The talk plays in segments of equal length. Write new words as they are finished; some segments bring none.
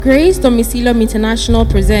Grace Domicilium International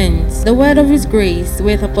presents the Word of His Grace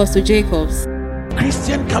with Apostle Jacobs.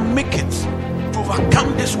 Christian can make it to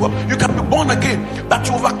overcome this world. You can be born again, but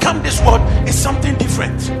to overcome this world is something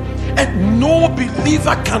different. And no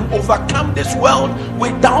believer can overcome this world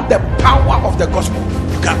without the power of the gospel.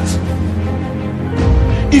 You can't.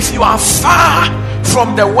 If you are far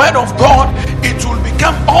from the word of God, it will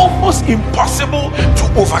become almost impossible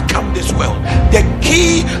to overcome this world. The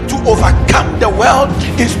key to overcome the world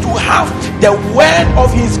is to have the word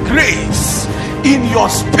of His grace in your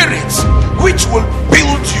spirit, which will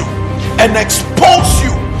build you and expose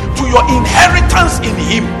you to your inheritance in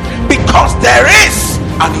Him, because there is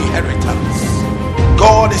an inheritance.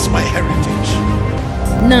 God is my heritage.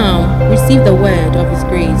 Now receive the word of His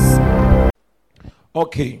grace.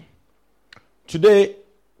 Okay, today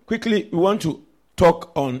quickly we want to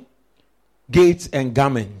talk on gates and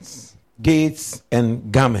garments. Gates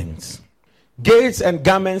and garments. Gates and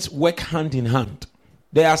garments work hand in hand.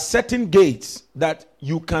 There are certain gates that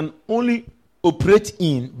you can only operate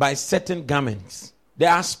in by certain garments.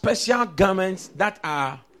 There are special garments that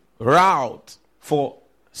are wrought for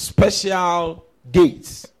special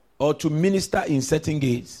gates or to minister in certain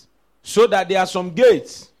gates. So that there are some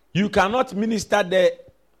gates you cannot minister there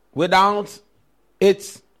without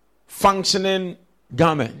its functioning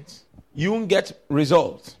garment. You won't get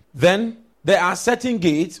results. Then there are certain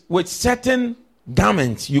gates with certain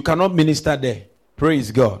garments you cannot minister there.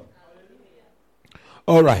 Praise God.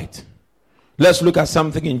 All right. Let's look at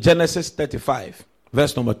something in Genesis 35,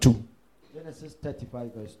 verse number 2. Genesis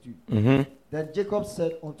 35, verse 2. Then Jacob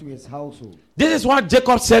said unto his household. This is what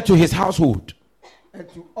Jacob said to his household. And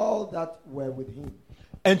to all that were with him.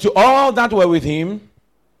 And to all that were with him.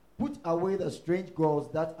 Put away the strange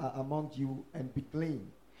gods that are among you, and be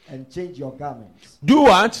clean, and change your garments. Do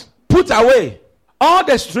what? Put away all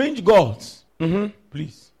the strange gods.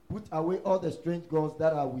 Please. Put away all the strange gods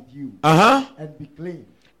that are with you. And be clean.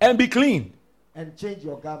 And be clean. And change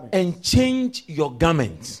your garments. And change your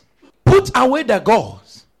garments. Put away the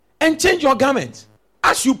gods and change your garments.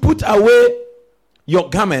 As you put away your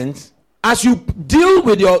garments, as you deal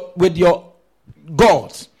with your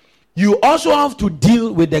gods, you also have to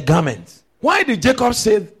deal with the garments. Why did Jacob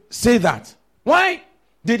say that? Why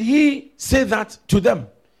did he say that to them?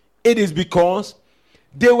 It is because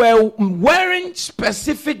they were wearing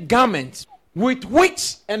specific garments with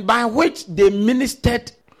which and by which they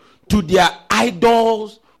ministered to their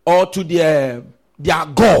idols or to their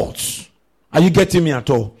gods. Are you getting me at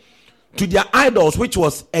all? To their idols, which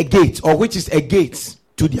was a gate, or which is a gate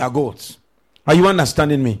to their gods. Are you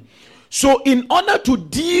understanding me? So in order to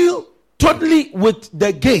deal totally with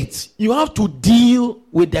the gates, you have to deal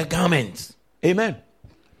with the garments. Amen.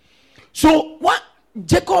 So what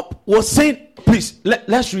Jacob was saying, please,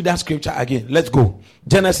 let's read that scripture again. Let's go.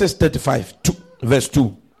 Genesis 35, verse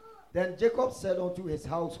 2. Then Jacob said unto his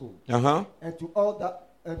household, and to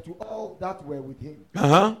all that were with him,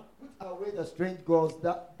 put away the strange gods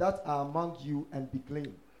that are among you, and be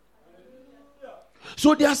clean.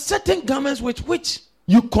 So there are certain garments with which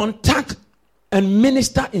you contact and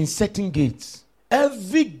minister in certain gates.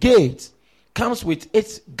 Every gate comes with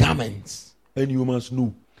its garments, and you must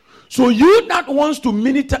know. So you that wants to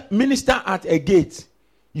minister at a gate,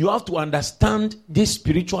 you have to understand these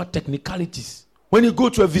spiritual technicalities. When you go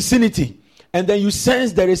to a vicinity and then you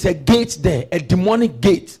sense there is a gate there, a demonic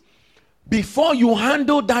gate, before you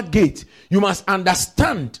handle that gate, you must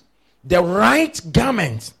understand the right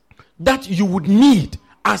garment that you would need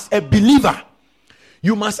as a believer.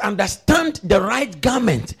 You must understand the right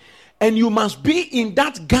garment, and you must be in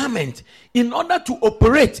that garment in order to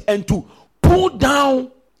operate and to pull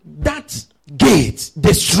down that gate,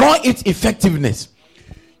 destroy its effectiveness.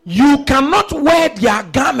 You cannot wear their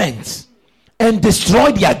garments and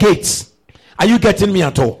destroy their gates. Are you getting me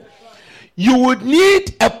at all? You would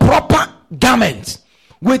need a proper garment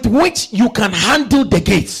with which you can handle the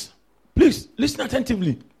gates. Please listen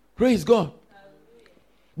attentively. Praise God.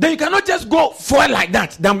 Then you cannot just go forward like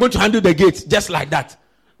that. Then I'm going to handle the gates just like that.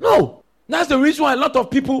 No. That's the reason why a lot of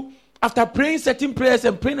people, after praying certain prayers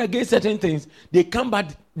and praying against certain things, they come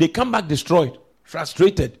back destroyed,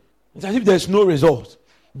 frustrated. It's as if there's no result.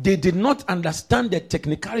 They did not understand the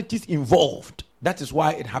technicalities involved. That is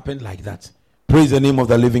why it happened like that. Praise the name of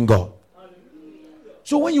the living God.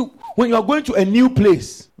 So when you are going to a new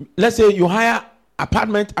place, let's say you hire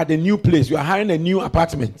apartment at a new place, you are hiring a new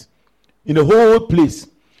apartment in the whole place,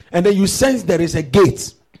 and then you sense there is a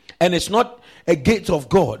gate, and it's not a gate of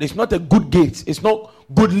God, it's not a good gate, it's not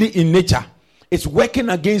goodly in nature, it's working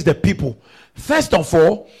against the people. First of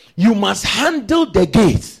all, you must handle the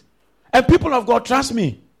gate. And people of God, trust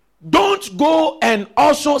me, don't go and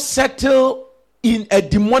also settle in a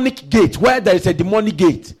demonic gate where there is a demonic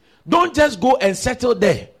gate. Don't just go and settle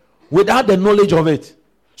there without the knowledge of it.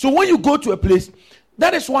 So when you go to a place,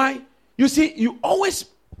 that is why you see you always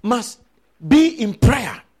must be in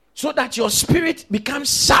prayer so that your spirit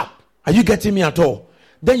becomes sharp. Are you getting me at all?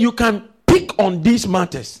 Then you can pick on these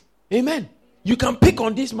matters. Amen. You can pick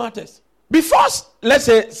on these matters. Before, let's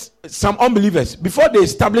say, some unbelievers, before they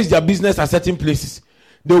establish their business at certain places,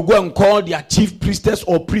 they'll go and call their chief priestess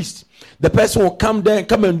or priest. The person will come there and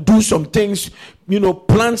come and do some things,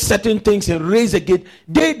 plant certain things and raise a gate.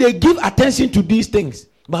 They give attention to these things.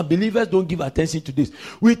 But believers don't give attention to this.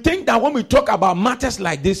 We think that when we talk about matters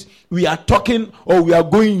like this, we are talking or we are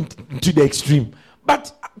going to the extreme.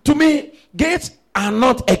 But to me, gates are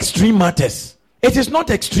not extreme matters. It is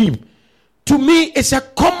not extreme. To me, it's a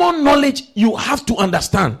common knowledge you have to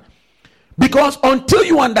understand. Because until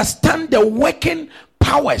you understand the working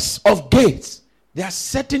powers of gates, there are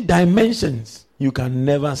certain dimensions you can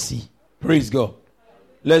never see. Praise God.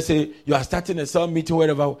 Let's say you are starting a cell meeting,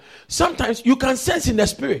 wherever. Sometimes you can sense in the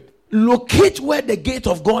spirit. Locate where the gate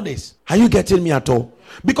of God is. Are you getting me at all?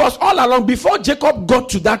 Because all along, before Jacob got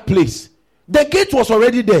to that place, the gate was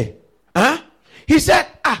already there. He said,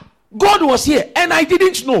 God was here and I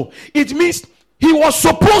didn't know. It means he was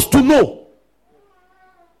supposed to know.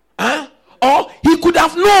 Or he could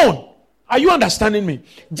have known. Are you understanding me?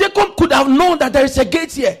 Jacob could have known that there is a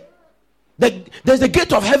gate here. There's a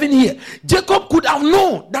gate of heaven here. Jacob could have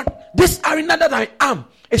known that this arena that I am,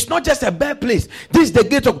 it's not just a bare place. This is the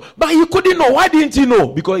gate of. But he couldn't know. Why didn't he know?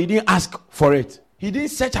 Because he didn't ask for it. He didn't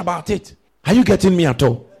search about it. Are you getting me at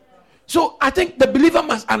all? So I think the believer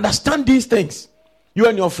must understand these things. You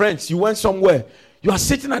and your friends, you went somewhere. You are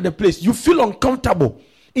sitting at the place. You feel uncomfortable.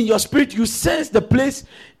 In your spirit, you sense the place.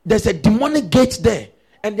 There's a demonic gate there.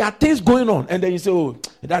 And there are things going on. And then you say, oh,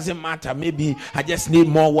 it doesn't matter. Maybe I just need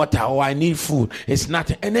more water or I need food. It's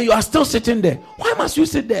nothing. And then you are still sitting there. Why must you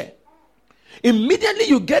sit there? Immediately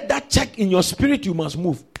you get that check in your spirit, you must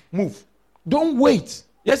move. Move. Don't wait.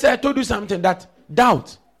 Yesterday I told you something that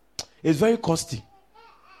doubt is very costly.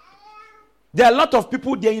 There are a lot of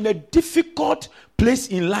people, they're in a difficult place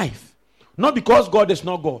in life. Not because God is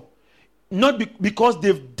not God. Not because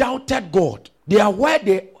they've doubted God. They are where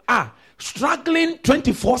they are, struggling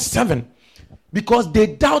 24/7 because they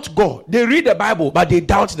doubt God. They read the Bible, but they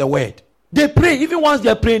doubt the word. They pray. Even once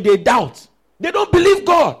they're praying, they doubt. They don't believe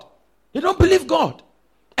God. They don't believe God.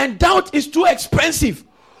 And doubt is too expensive.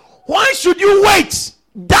 Why should you wait?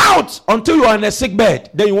 Doubt until you are in a sick bed.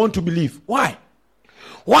 Then you want to believe. Why?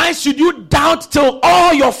 Why should you doubt till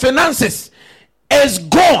all your finances is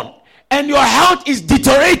gone and your health is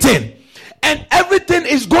deteriorating and everything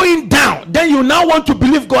is going down? Then you now want to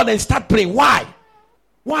believe God and start praying. Why?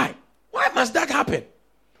 Why must that happen?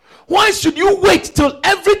 Why should you wait till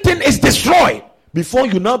everything is destroyed before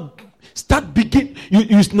you now start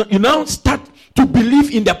you now start to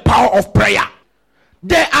believe in the power of prayer?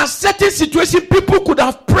 There are certain situations people could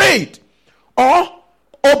have prayed or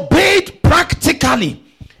obeyed practically,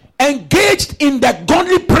 engaged in the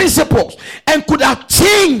godly principles, and could have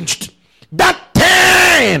changed that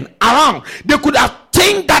turn around. They could have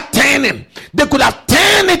changed that turning. They could have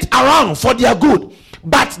turned it around for their good.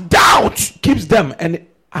 But doubt keeps them and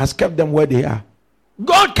has kept them where they are.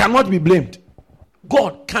 God cannot be blamed.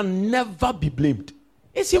 God can never be blamed.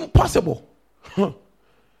 It's impossible.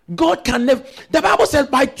 God can never. The Bible says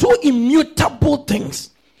by two immutable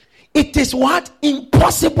things, it is what?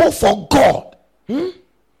 Impossible for God.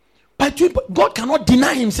 God cannot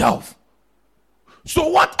deny himself. So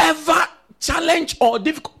whatever challenge or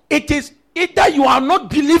difficult, it is either you are not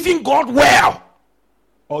believing God well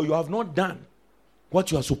or you have not done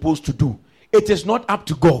what you are supposed to do. It is not up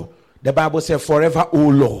to God. The Bible says, forever, O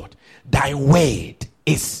Lord, thy word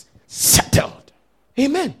is settled.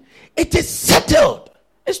 Amen. It is settled.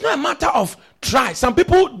 It's not a matter of try. Some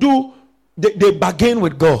people do, they bargain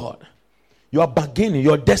with God. You are bargaining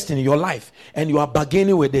your destiny, your life, and you are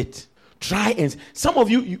bargaining with it. Try and some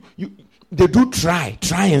of you they do try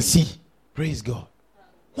and see. Praise God.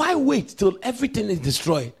 Why wait till everything is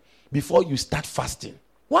destroyed before you start fasting?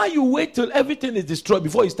 Why you wait till everything is destroyed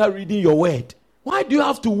before you start reading your word? Why do you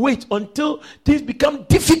have to wait until things become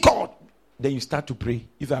difficult? Then you start to pray.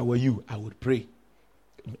 If I were you, I would pray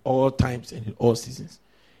in all times and in all seasons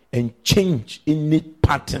and change any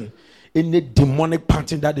pattern, any demonic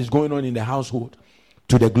pattern that is going on in the household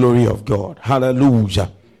to the glory of God.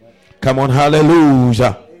 Hallelujah. Come on,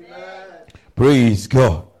 hallelujah. Amen. Praise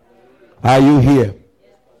God. Are you here?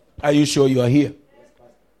 Are you sure you are here?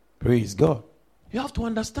 Praise God. You have to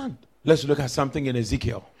understand. Let's look at something in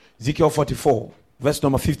Ezekiel. Ezekiel 44, Verse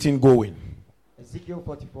number 15 going. Ezekiel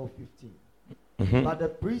 44:15. But the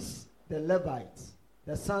priests, the Levites,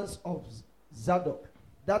 the sons of Zadok,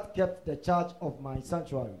 that kept the charge of my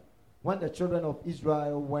sanctuary, when the children of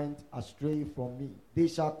Israel went astray from me, they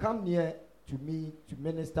shall come near to me to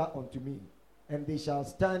minister unto me, and they shall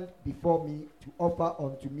stand before me to offer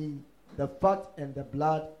unto me the fat and the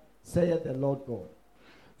blood, saith the Lord God.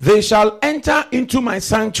 They shall enter into my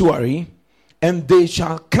sanctuary, and they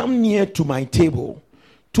shall come near to my table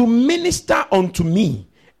to minister unto me,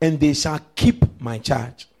 and they shall keep my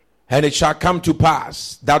charge. And it shall come to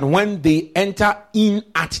pass that when they enter in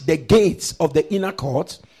at the gates of the inner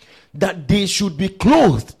court, that they should be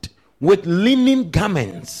clothed with linen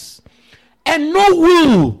garments, and no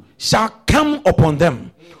wool shall come upon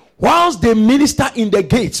them, whilst they minister in the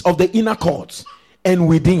gates of the inner courts and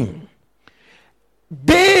within.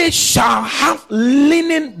 They shall have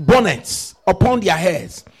linen bonnets upon their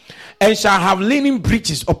heads, and shall have linen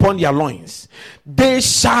breeches upon their loins. They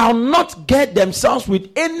shall not get themselves with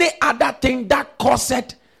any other thing that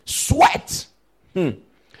causeth sweat. And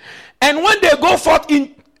when they go forth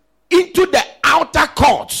into the outer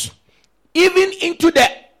courts, even into the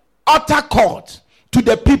outer court to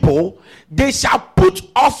the people, they shall put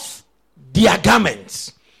off their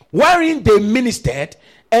garments wherein they ministered,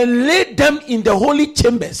 and lay them in the holy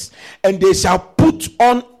chambers, and they shall put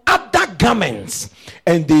on other garments,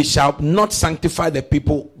 and they shall not sanctify the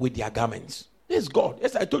people with their garments. This is God.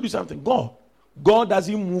 Yes, I told you something. God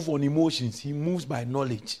doesn't move on emotions. He moves by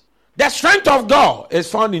knowledge. The strength of God is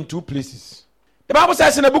found in two places. The Bible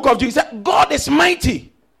says in the book of Jude, God is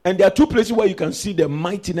mighty. And there are two places where you can see the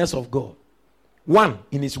mightiness of God. One,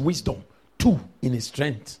 in his wisdom. Two, in his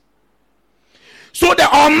strength. So the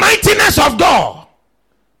almightiness of God,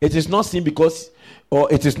 it is not seen because,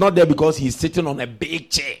 or it is not there because he's sitting on a big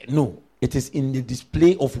chair. No, it is in the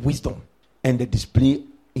display of wisdom and the display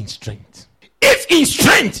in strength. If in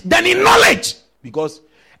strength, then in knowledge. Because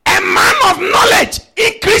a man of knowledge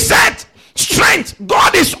increaseth strength.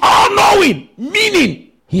 God is all-knowing,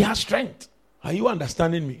 meaning he has strength. Are you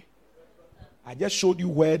understanding me? I just showed you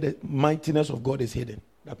where the mightiness of God is hidden.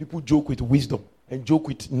 That people joke with wisdom and joke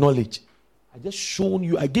with knowledge. I just shown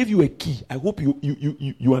you, I gave you a key. I hope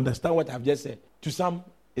you understand what I've just said. To some,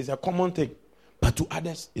 it's a common thing. But to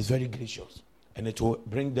others, it's very gracious. And it will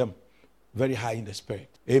bring them very high in the spirit.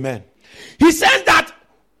 Amen. He says that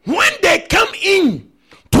when they come in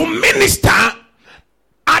to minister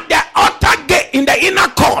at the altar gate in the inner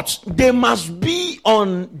court, they must be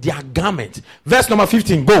on their garment. Verse number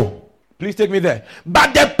 15, go. Please take me there.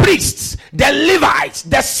 But the priests, the Levites,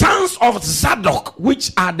 the sons of Zadok,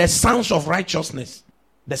 which are the sons of righteousness.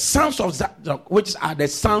 The sons of Zadok, which are the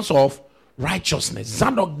sons of righteousness.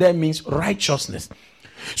 Zadok there means righteousness.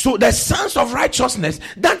 So the sons of righteousness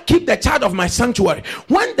that keep the charge of my sanctuary.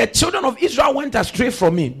 When the children of Israel went astray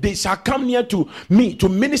from me, they shall come near to me to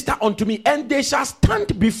minister unto me, and they shall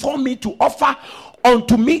stand before me to offer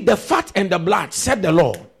unto me the fat and the blood, said the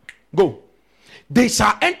Lord. Go. They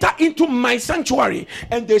shall enter into my sanctuary,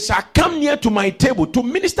 and they shall come near to my table to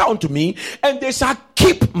minister unto me, and they shall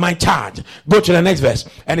keep my charge. Go to the next verse.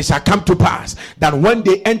 And it shall come to pass that when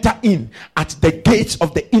they enter in at the gates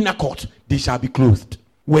of the inner court, they shall be clothed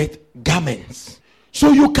with garments.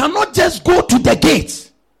 So you cannot just go to the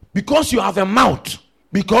gates because you have a mouth,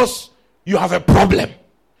 because you have a problem.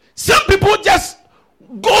 Some people just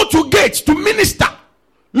go to gates to minister,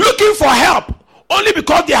 looking for help. Only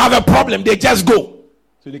because they have a problem, they just go.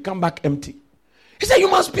 So they come back empty. He said,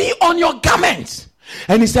 you must be on your garments.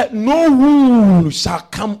 And he said, no wool shall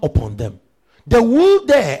come upon them. The wool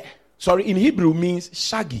there, in Hebrew means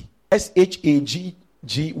shaggy. Shaggy.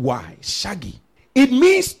 Shaggy. It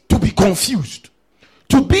means to be confused.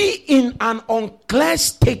 To be in an unclear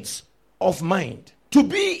state of mind. To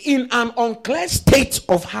be in an unclear state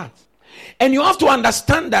of heart. And you have to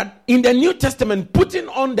understand that in the New Testament, putting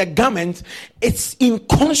on the garment, it's in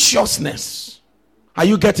consciousness. Are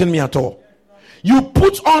you getting me at all? You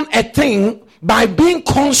put on a thing by being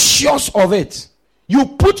conscious of it. You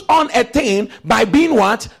put on a thing by being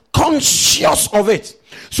what? Conscious of it.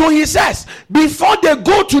 So he says, before they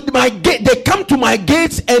go to my gate, they come to my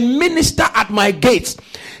gates and minister at my gates,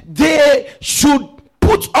 they should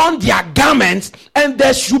put on their garments, and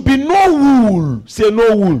there should be no wool. Say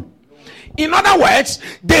no wool. In other words,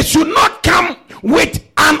 they should not come with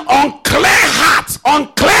an unclear heart,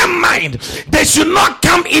 unclear mind. They should not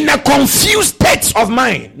come in a confused state of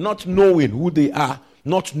mind, not knowing who they are,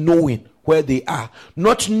 not knowing where they are,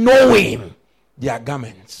 not knowing their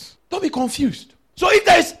garments. Don't be confused. So if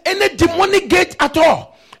there is any demonic gate at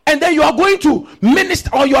all, and then you are going to minister,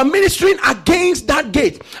 or you are ministering against that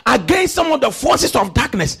gate, against some of the forces of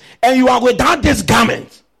darkness, and you are without this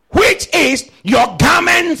garment, which is your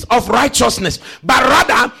garments of righteousness, but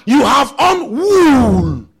rather you have on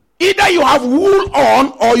wool. Either you have wool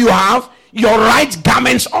on, or you have your right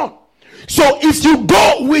garments on. So if you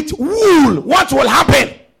go with wool, what will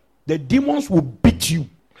happen? The demons will beat you.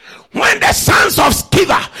 When the sons of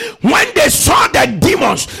Sceva, when they saw the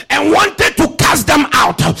demons and wanted to cast them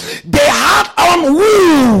out, they had on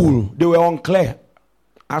wool. They were unclear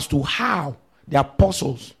as to how the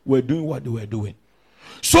apostles were doing what they were doing.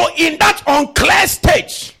 So in that unclear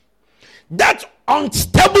stage, that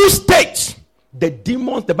unstable stage, the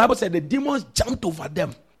demons, the Bible said the demons jumped over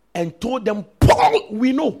them and told them, Paul,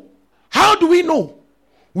 we know. How do we know?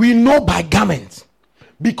 We know by garments.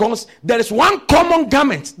 Because there is one common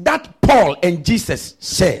garment that Paul and Jesus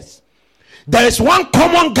shares. There is one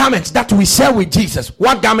common garment that we share with Jesus.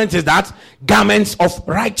 What garment is that? Garments of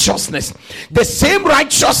righteousness. The same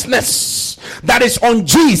righteousness that is on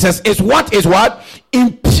Jesus is what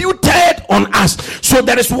imputed on us. So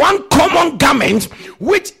there is one common garment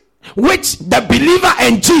which the believer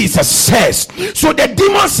and Jesus says. So the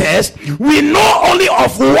demon says, we know only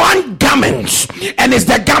of one garment, and it's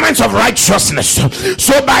the garment of righteousness.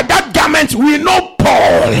 So by that garment we know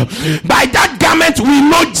Paul, by that garment we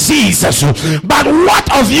know Jesus. But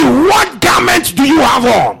what of you? What garment do you have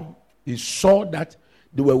on? He saw that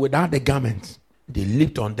they were without the garment. They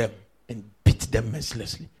leaped on them and beat them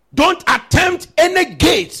mercilessly. Don't attempt any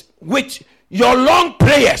gate with your long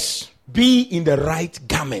prayers. Be in the right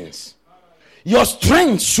garments. Your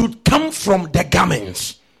strength should come from the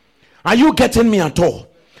garments. Are you getting me at all?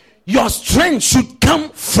 Your strength should come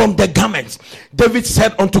from the garments. David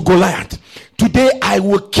said unto Goliath, today I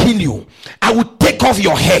will kill you. I will take off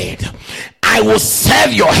your head. I will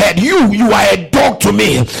serve your head. You are a dog to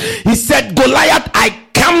me. He said, Goliath, I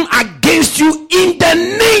come against you in the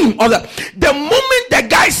name of the moment the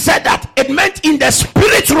guy said that, it meant in the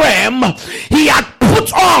spirit realm he had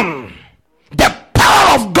put on the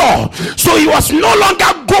power of God. So he was no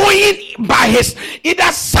longer going by his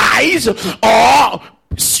either size or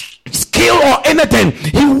skill or anything.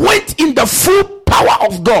 He went in the full power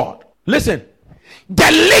of God. Listen,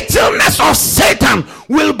 the littleness of Satan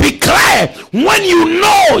will be clear when you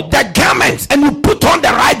know the garments and you put on the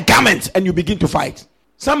right garments and you begin to fight.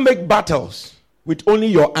 Some make battles with only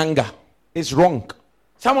your anger. It's wrong.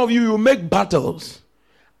 Some of you make battles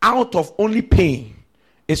out of only pain.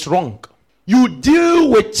 It's wrong. You deal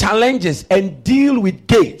with challenges and deal with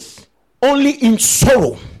gates only in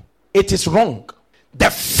sorrow. It is wrong. The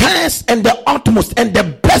first and the utmost and the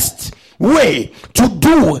best way to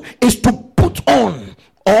do is to put on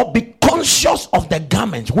or be conscious of the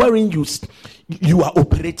garment wherein you are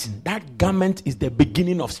operating. That garment is the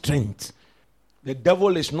beginning of strength. The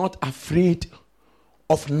devil is not afraid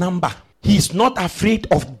of number. He is not afraid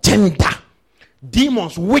of gender.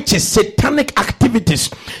 Demons, which is satanic activities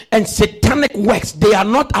and satanic works, they are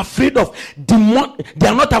not afraid of demon. They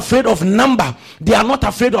are not afraid of number. They are not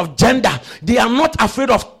afraid of gender. They are not afraid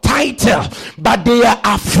of title, but they are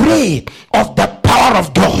afraid of the power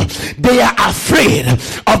of God. They are afraid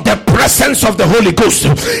of the presence of the Holy Ghost.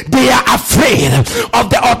 They are afraid of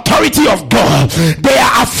the authority of God. They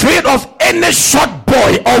are afraid of any short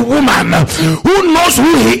boy or woman who knows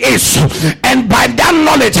who he is, and by that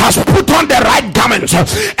knowledge has put on the right garments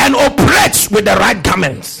and operates with the right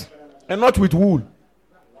garments and not with wool.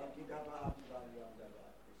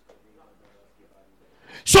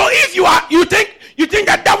 So if you think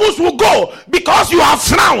that devils will go because you have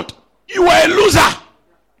frowned, you are a loser.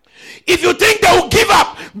 If you think they will give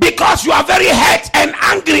up because you are very hurt and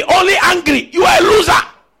angry, only angry, you are a loser.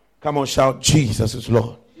 Come on, shout, Jesus is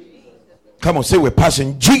Lord. Come on, say with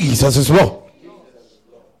passion, Jesus is Lord.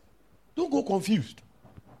 Don't go confused.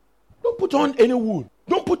 Don't put on any wool.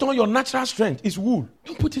 Don't put on your natural strength. It's wool.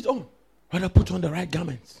 Don't put it on. Rather put on the right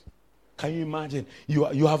garments. Can you imagine?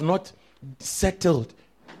 You have not settled.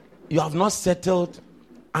 You have not settled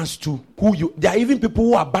as to who you. There are even people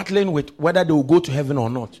who are battling with whether they will go to heaven or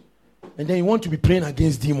not. And then you want to be praying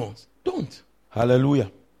against demons. Don't.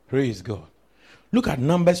 Hallelujah. Praise God. Look at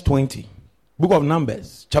Numbers 20. Book of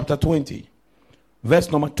Numbers, chapter 20.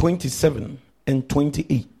 Verse number 27 and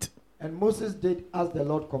 28. And Moses did as the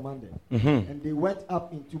Lord commanded. Mm-hmm. And they went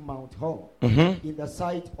up into Mount Hor in the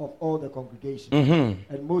sight of all the congregation.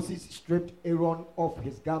 Mm-hmm. And Moses stripped Aaron of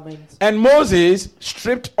his garments. And Moses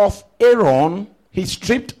stripped off Aaron. He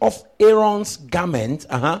stripped off Aaron's garment.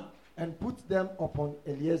 And put them upon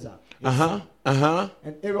Eleazar.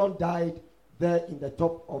 And Aaron died there in the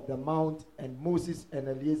top of the mount, and Moses and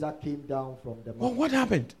Eleazar came down from the mount. Well, what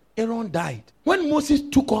happened? Aaron died. When Moses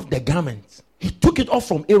took off the garments, he took it off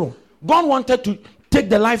from Aaron. God wanted to take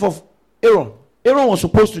the life of Aaron. Aaron was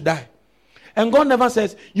supposed to die. And God never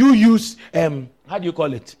says, you use, how do you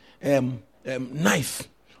call it? Knife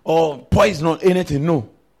or poison or anything. No.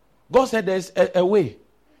 God said there's a way.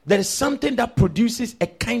 There is something that produces a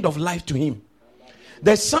kind of life to him.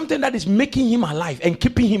 There's something that is making him alive and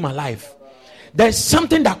keeping him alive. There's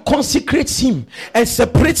something that consecrates him and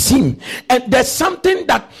separates him. And there's something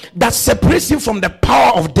that separates him from the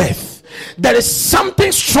power of death. There is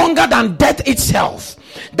something stronger than death itself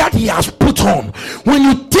that he has put on. When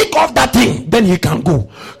you take off that thing, then he can go.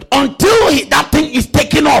 Until that thing is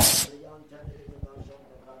taken off,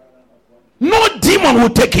 no demon will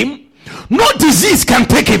take him. No disease can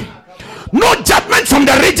take him. No judgment from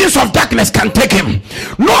the regions of darkness can take him.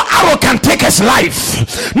 No arrow can take his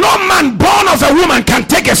life. No man born of a woman can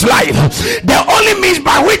take his life. The only means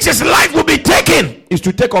by which his life will be taken is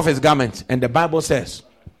to take off his garments. And the Bible says,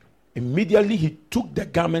 immediately he took the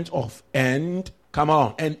garment off, and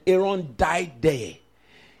and Aaron died there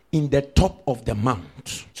in the top of the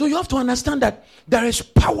mount. So you have to understand that there is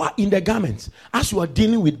power in the garments as you are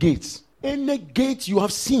dealing with gates. Any gate you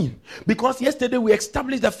have seen, because yesterday we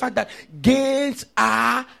established the fact that gates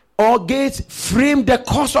frame the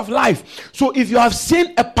course of life. So if you have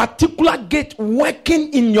seen a particular gate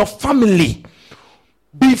working in your family,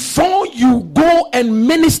 before you go and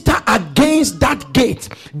minister against that gate,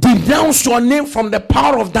 denounce your name from the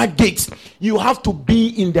power of that gate, you have to be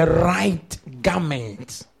in the right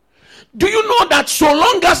garment. Do you know that so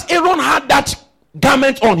long as Aaron had that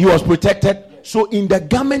garment on, he was protected? So in the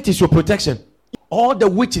garment is your protection. All the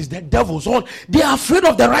witches, the devils, they are afraid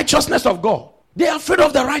of the righteousness of God. They are afraid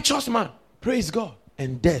of the righteous man. Praise God.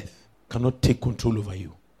 And death cannot take control over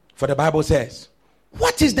you. For the Bible says,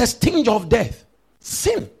 what is the sting of death?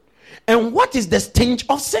 Sin. And what is the sting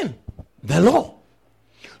of sin? The law.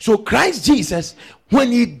 So Christ Jesus,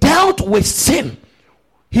 when he dealt with sin,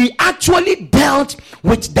 he actually dealt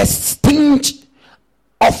with the sting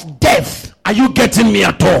of death. Are you getting me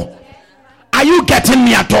at all? Are you getting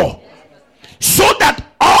me at all? So that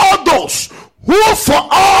all those who for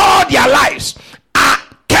all their lives are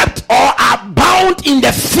kept or are bound in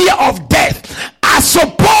the fear of death are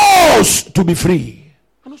supposed to be free.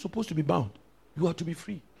 I'm not supposed to be bound. You are to be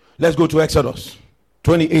free. Let's go to Exodus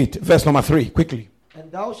 28, verse number 3, quickly.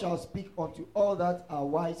 And thou shalt speak unto all that are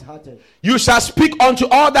wise-hearted. You shall speak unto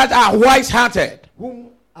all that are wise-hearted.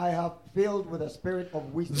 Whom I have filled with a spirit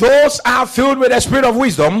of wisdom. Those are filled with a spirit of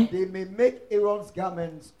wisdom. They may make Aaron's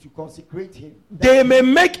garments to consecrate him. They may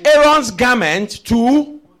make Aaron's garment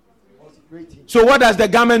to consecrate him. So what does the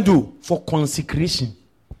garment do? For consecration.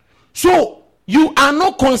 So you are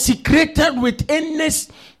not consecrated with any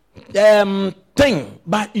thing,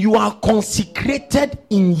 but you are consecrated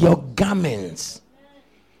in your garments.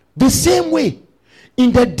 The same way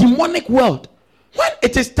in the demonic world, when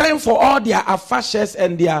it is time for all their affairs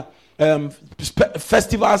and their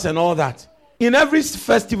festivals and all that, in every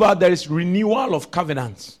festival there is renewal of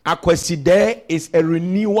covenants. Akweside is a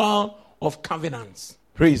renewal of covenants.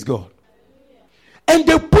 Praise God. And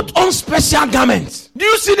they put on special garments. Do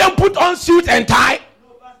you see them put on suit and tie?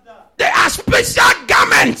 They are special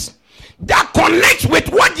garments that connect with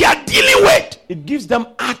what they are dealing with. It gives them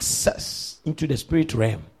access into the spirit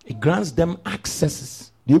realm. It grants them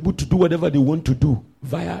accesses. They're able to do whatever they want to do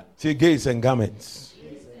via gates and garments.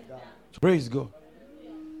 Praise God.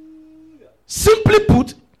 Simply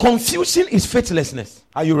put, confusion is faithlessness.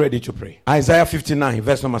 Are you ready to pray? Isaiah 59,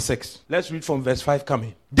 verse number 6. Let's read from verse 5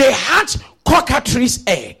 coming. They hatch cockatrice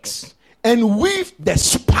eggs and weave the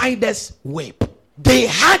spider's web. They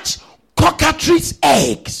hatch cockatrice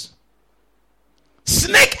eggs,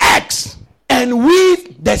 snake eggs, and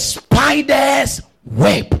weave the spider's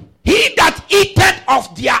web. He that eateth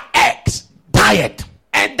of their eggs dieth,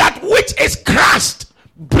 and that which is crushed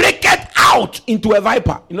breaketh out into a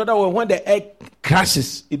viper. In other words, when the egg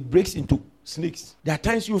crashes, it breaks into snakes. There are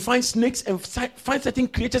times you find snakes and find certain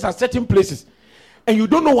creatures at certain places, and you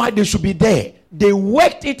don't know why they should be there. They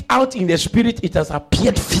worked it out in the spirit. It has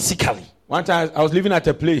appeared physically. One time I was living at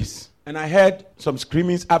a place, and I heard some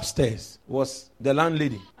screamings upstairs. It was the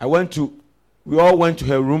landlady. We all went to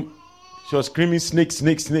her room. She was screaming, snake,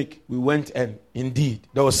 snake, snake. We went, and indeed,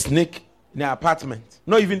 there was snake in the apartment.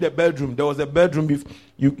 Not even the bedroom. There was a bedroom.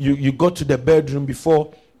 You got to the bedroom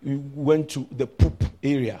before you went to the poop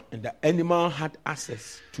area. And the animal had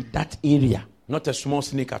access to that area. Not a small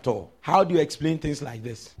snake at all. How do you explain things like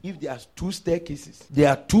this? If there are 2 staircases, there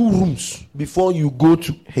are 2 rooms before you go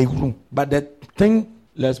to a room. But the thing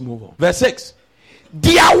Let's move on. Verse 6.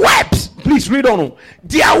 Their webs, please read on.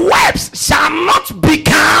 Their webs shall not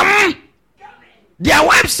become. Their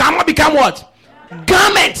webs shall not become what?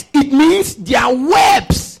 Garments. It means their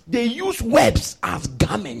webs. They use webs as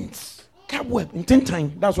garments. Web in 10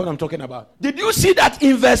 times. That's what I'm talking about. Did you see that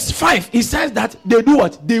in verse 5? It says that they do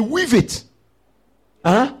what? They weave it.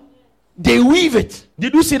 They weave it.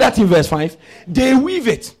 Did you see that in verse 5? They weave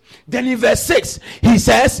it. Then in verse 6, he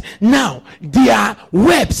says, now their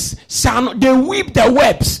webs shall not, they weave their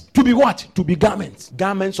webs to be what? To be garments.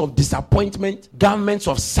 Garments of disappointment, garments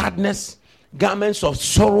of sadness, garments of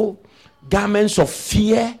sorrow, garments of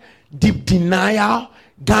fear, deep denial,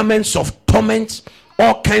 garments of torment,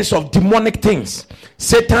 all kinds of demonic things.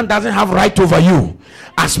 Satan doesn't have right over you.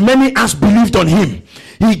 As many as believed on him,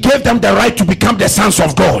 he gave them the right to become the sons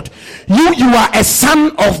of God. You are a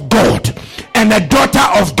son of God and a daughter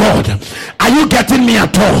of God. Are you getting me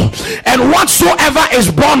at all? And whatsoever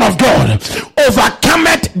is born of God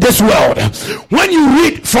overcometh this world. When you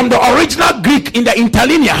read from the original Greek in the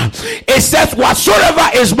interlinear, it says whatsoever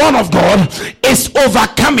is born of God is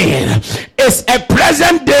overcoming. It's a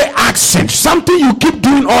present day action, something you keep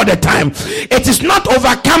doing all the time. It is not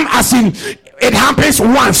overcome as in it happens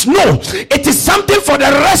once. No, it is something for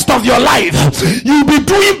the rest of your life you'll be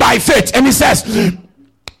doing by faith. And it says,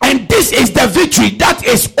 and this is the victory that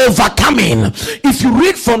is overcoming. If you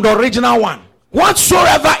read from the original one,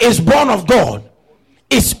 whatsoever is born of God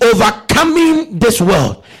is overcoming this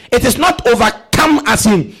world. It is not overcome as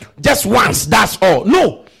in just once, that's all.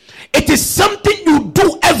 No, it is something you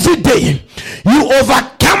do every day. You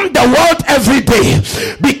overcome the world every day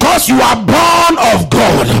because you are born of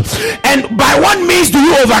God. And by what means do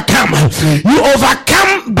you overcome? You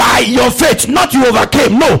overcome by your faith, not you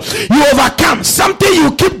overcame. No, you overcome something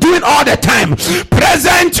you keep doing all the time.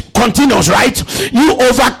 Present continuous, right? You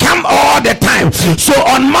overcome all the time. So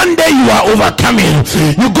on Monday you are overcoming.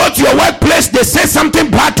 You go to your workplace, they say something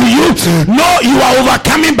bad to you. No, you are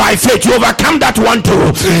overcoming by faith. You overcome that one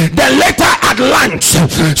too. Then later at lunch,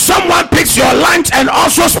 someone picks your lunch and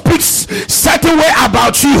also speaks certain way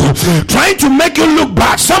about you, trying to make you look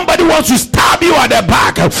bad. Somebody wants to stab you at the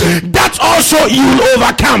back. That also you will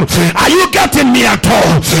overcome. Are you getting me at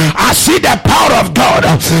all? I see the power of God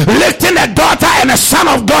lifting a daughter and a son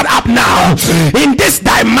of God up now. In this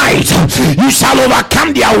thy might, you shall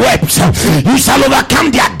overcome their webs. You shall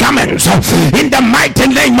overcome their garments. In the mighty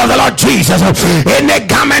name of the Lord Jesus. In a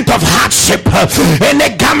garment of hardship, in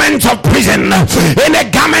a garment of prison, in a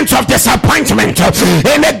garment of disappointment,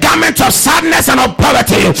 in a garment of sadness and of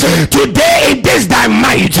poverty, today in this thy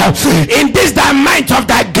might, in this thy might of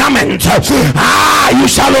thy garment, you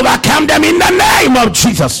shall overcome them in the name of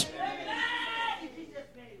Jesus.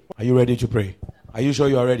 Are you ready to pray? Are you sure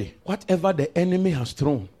you are ready? Whatever the enemy has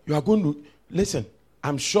thrown, you are going to listen.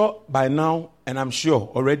 I'm sure by now, and I'm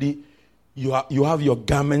sure already you have your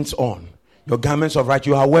garments on, your garments of right.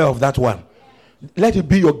 You are aware of that one. Let it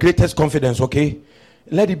be your greatest confidence, okay?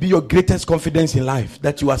 Let it be your greatest confidence in life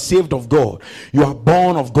that you are saved of God. You are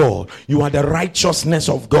born of God. You are the righteousness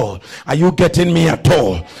of God. Are you getting me at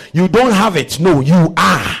all? You don't have it. No, you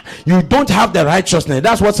are. You don't have the righteousness.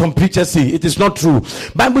 That's what some preachers say. It is not true.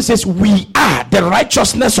 Bible says we are the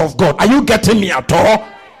righteousness of God. Are you getting me at all?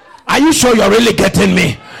 Are you sure you're really getting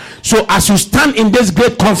me? So as you stand in this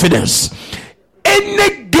great confidence,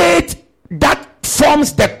 any gate that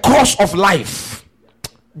forms the course of life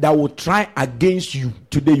that will try against you,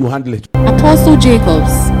 today you handle it. Apostle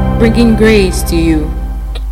Jacobs, bringing grace to you.